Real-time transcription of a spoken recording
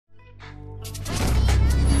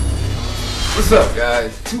What's up,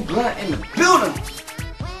 guys? Too Blunt in the building.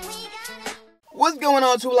 What's going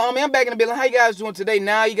on, Too Blunt? I'm back in the building. How you guys doing today?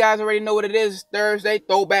 Now you guys already know what it is. Thursday,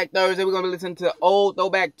 Throwback Thursday. We're gonna be listening to old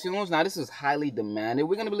throwback tunes. Now this is highly demanded.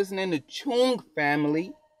 We're gonna be listening to Choong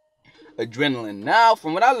Family Adrenaline. Now,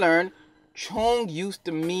 from what I learned, Choong used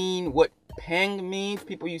to mean what Peng means.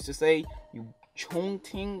 People used to say you Choong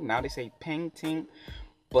ting. Now they say Peng ting.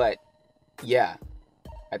 But yeah.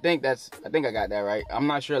 I think I got that right. I'm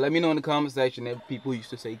not sure. Let me know in the comment section if people used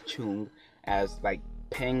to say Choong as like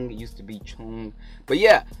Peng used to be Choong. But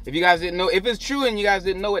yeah, if you guys didn't know, if it's true and you guys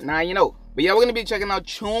didn't know it, now you know. But yeah, we're gonna be checking out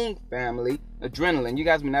Choong Family Adrenaline. You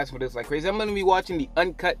guys been asking for this like crazy. I'm gonna be watching the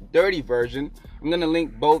uncut dirty version. I'm gonna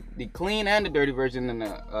link both the clean and the dirty version in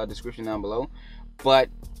the description down below. But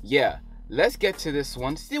yeah, let's get to this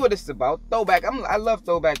one. See what it's about. Throwback. I love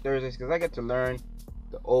Throwback Thursdays because I get to learn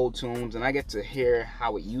the old tunes and I get to hear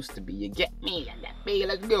how it used to be. You get me?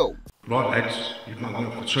 Let's go. Right, lads, you've not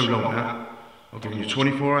worked for too long now. I've given you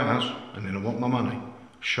 24 hours and then I want my money.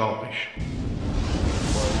 Sharpish.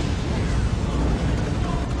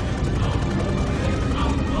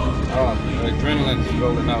 Oh, the adrenaline's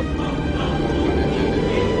rolling out.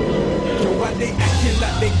 Why they acting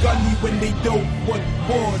like they gully when they don't want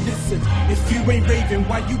war? Listen, if you ain't raving,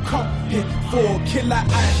 why you come here for? Killer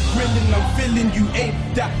eyes grilling, I'm feeling you ain't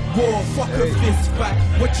that war. Fuck a fist fight,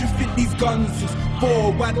 what you think these guns is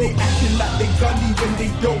for? Why they acting like they gully when they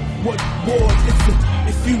don't want war? Listen,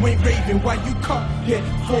 if you ain't raving, why you come here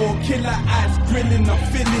for? Killer eyes grilling, I'm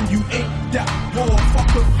feeling you ain't that war. Fuck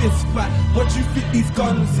a fist fight, what you think these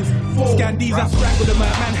guns is for? Scandies, I strangle the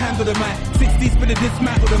man handle the man. 60s for the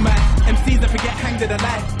dismantle the man. MCs that forget hanged to the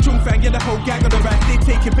line. Choong Fang, yeah, the whole gang of the rap. They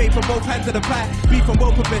taking pay from both hands of the pie. Beef from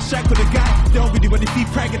both of them, shank with the guy. They don't really want to see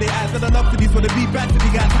prag in their eyes. And I love for these wanna be bad to the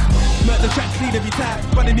guys. Murder track clean every time.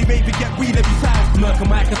 But in the rave, we get weed every time. Murk a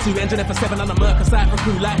mic or two, engine F7 on the Murk side for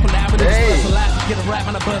crew. Life on the avenue, it's for life. Get it right,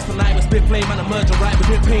 man, I burst the night. With spit flame, man, I merge a right. With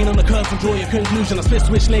grip pain on the curves and draw your conclusion. I split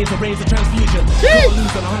switch lanes, arrange the transfusion. Don't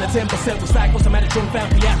lose on 110% with psychosomatic Choong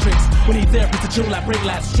Family Theatrics. We need therapy to chill like brake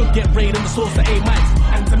lights. Should get raid in the source of 8 mics.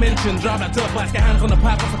 And to mention, drive like dirt bikes, get hands on the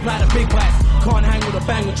pipe, I supply the big bites. Can't hang with a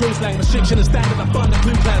bang with choice slang, restriction is standard, I burn the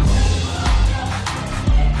glue plans.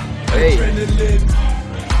 Hey. Adrenaline.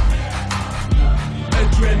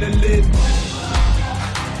 Adrenaline.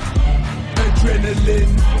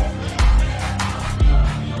 Adrenaline.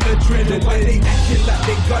 Adrenaline. Why they acting like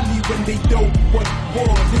they gully when they don't want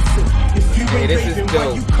war? Listen, if you ain't raving,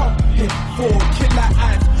 why you come here for? Killer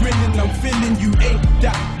eyes grinning, I'm feeling you ain't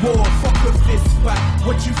that war. Fuck a fist fight,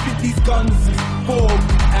 what you think these guns is for?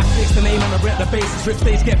 I fix the name and I rep the bases. Rip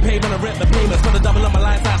stage get paid when I rep the payments. Gotta double up my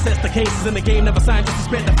lines, I assess the cases in the game. Never signed just to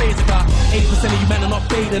spread the phaser car. 80% of you men are not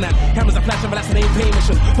fading and cameras are flashing, but that's an ain't pay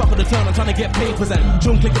mission. Fuck with the turn, I'm trying to get papers and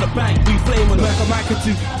Choong click with the bank, we flame with Merc a mic or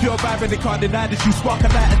two. Pure vibe and they can't deny that you spark a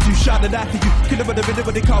light or two. Shout it out to you. Could have been a bit of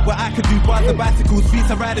they can't what I could do. Bars and bicycles, beats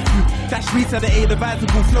I ride it through. Dash streets at the aid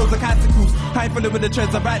advisable. Flows like icicles. High following with the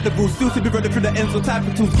trends, I write the rules. Still to be running through the ends with type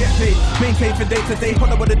of tools. Get paid, maintain for day to day. All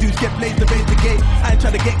I wanna do is get played to raise the game. I ain't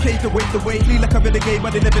trying to get caged to waste away. Feel like I'm in the game,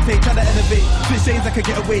 but they never take. Trying to elevate. Switch shades, I can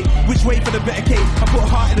get away. Which way for the better case? I put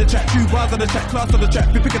heart in the track, true bars on the track, class on the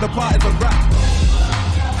track. Be picking apart as a rap.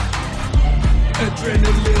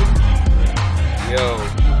 Adrenaline. Yo.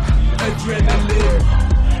 Adrenaline.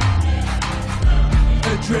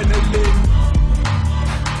 Adrenaline.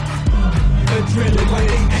 Adrenaline. Why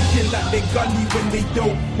they acting like they gully when they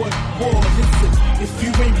don't want war? Listen, if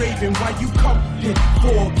you ain't raving, why you come here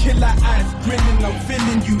for? Killer eyes grinning, I'm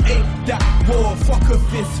feeling you ain't that war. Fuck a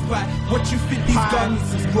fist fight, what you think these guns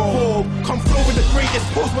is for? Come flow with the greatest,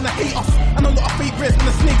 pose when I hate us. And I'm not a fake breast when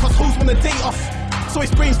the snake us, hoes when they date us. So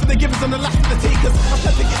it's brains for the givers and the last for the takers. I'm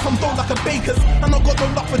trying to get some dough like a baker's. And I've got no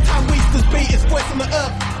luck for time wasters. Bait is voice on the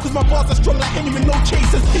earth. Cause my bars are strong like Henry with no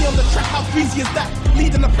chasers. Be on the track, how breezy is that?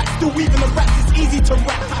 Leading the pack, still weaving the rats, it's easy to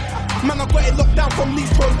rap. Man, I got it locked down from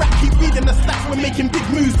leads to a rack. Keep reading the stats, we're making big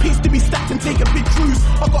moves. Piece to be stacked and take a big cruise.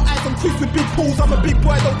 I got eyes on cruise with big pools. I'm a big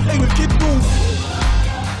boy, I don't play with kid rules.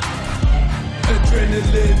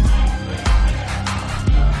 Adrenaline.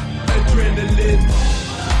 Adrenaline.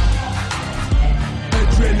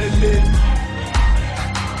 Adrenaline.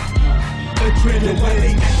 Adrenaline. Why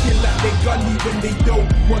they acting like they gully when they don't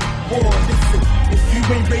want war? Listen, if you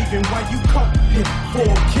ain't raving, why you come here for?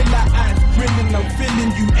 Killer eyes grinning, I'm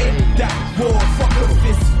feeling you ain't that war. Fuck a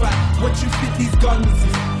fist fight, what you think these guns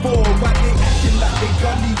is for? Why they acting like they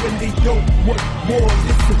gully when they don't want war?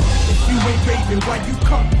 Listen, if you ain't raving, why you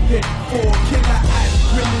come here for? Killer eyes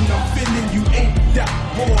grinning, I'm feeling you ain't that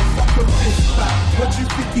war. Fuck a fist fight, what you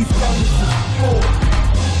think these guns is for?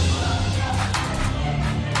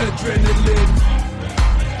 Adrenaline.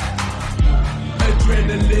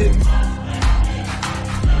 Adrenaline.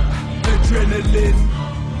 Adrenaline.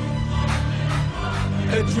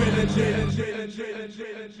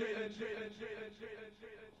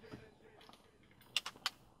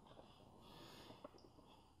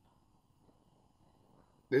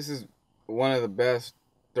 This is one of the best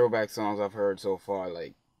throwback songs I've heard so far.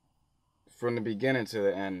 Like, from the beginning to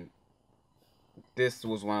the end, this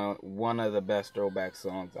was one of the best throwback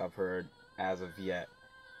songs I've heard as of yet.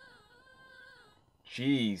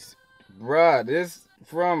 Jeez, bruh, this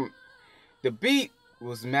from the beat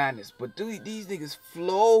was madness, but dude, these niggas'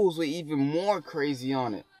 flows were even more crazy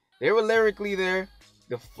on it. They were lyrically there.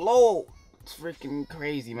 The flow was freaking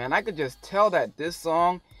crazy, man. I could just tell that this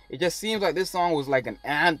song, it just seems like this song was like an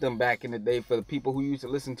anthem back in the day for the people who used to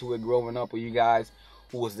listen to it growing up, or you guys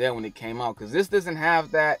who was there when it came out. Because this doesn't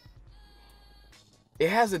have that. It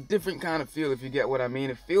has a different kind of feel, if you get what I mean.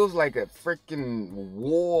 It feels like a freaking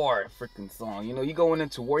war freaking song. You know, you going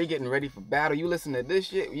into war, you getting ready for battle. You listen to this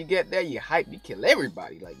shit, you get there, you hype, you kill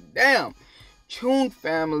everybody. Like, damn. Choong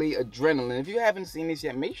Family Adrenaline. If you haven't seen this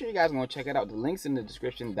yet, make sure you guys are going to check it out. The link's in the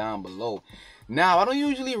description down below. Now, I don't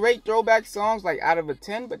usually rate throwback songs like out of a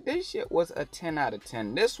 10, but this shit was a 10 out of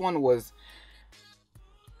 10. This one was,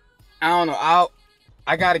 I don't know,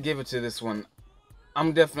 I got to give it to this one.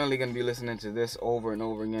 I'm definitely going to be listening to this over and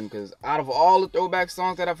over again, because out of all the throwback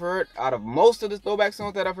songs that I've heard, out of most of the throwback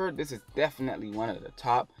songs that I've heard, this is definitely one of the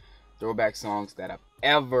top throwback songs that I've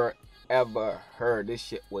ever heard. This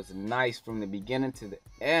shit was nice from the beginning to the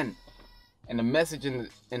end. And the message in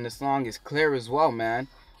the song is clear as well, man.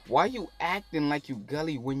 Why you acting like you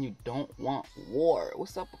gully when you don't want war?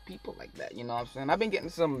 What's up with people like that? You know what I'm saying? I've been getting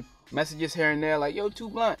some messages here and there like, yo, Too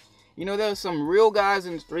Blunt, you know, there's some real guys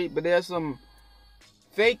in the street, but there's some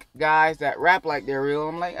fake guys that rap like they're real.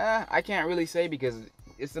 I'm like, I can't really say, because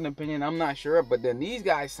it's an opinion, I'm not sure. But then these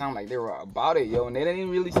guys sound like they were about it, yo. And they didn't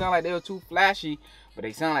really sound like they were too flashy, but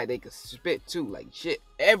they sound like they could spit too. Like, shit,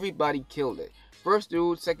 everybody killed it. First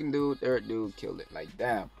dude, second dude, third dude killed it. Like,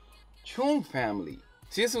 damn. Choong Family.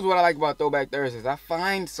 See, this is what I like about Throwback Thursdays. I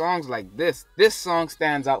find songs like this. This song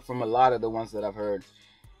stands out from a lot of the ones that I've heard.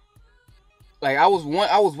 Like, I was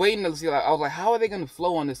waiting to see, like, I was like, how are they gonna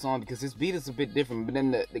flow on this song? Because this beat is a bit different. But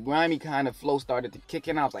then the grimy kind of flow started to kick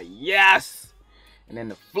in. I was like, yes! And then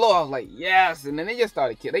the flow, I was like, yes! And then they just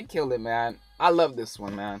started they killed it, man. I love this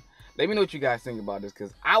one, man. Let me know what you guys think about this,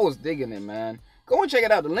 because I was digging it, man. Go and check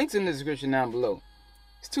it out. The link's in the description down below.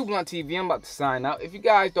 It's TooBluntTV. I'm about to sign out. If you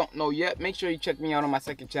guys don't know yet, make sure you check me out on my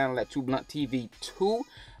second channel at TooBluntTV 2.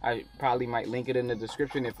 I probably might link it in the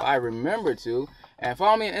description if I remember to. And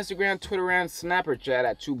follow me on Instagram, Twitter, and Snapchat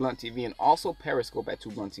at TooBluntTV, and also Periscope at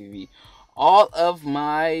TooBluntTV. All of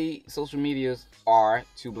my social medias are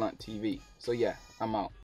TooBluntTV. So yeah, I'm out.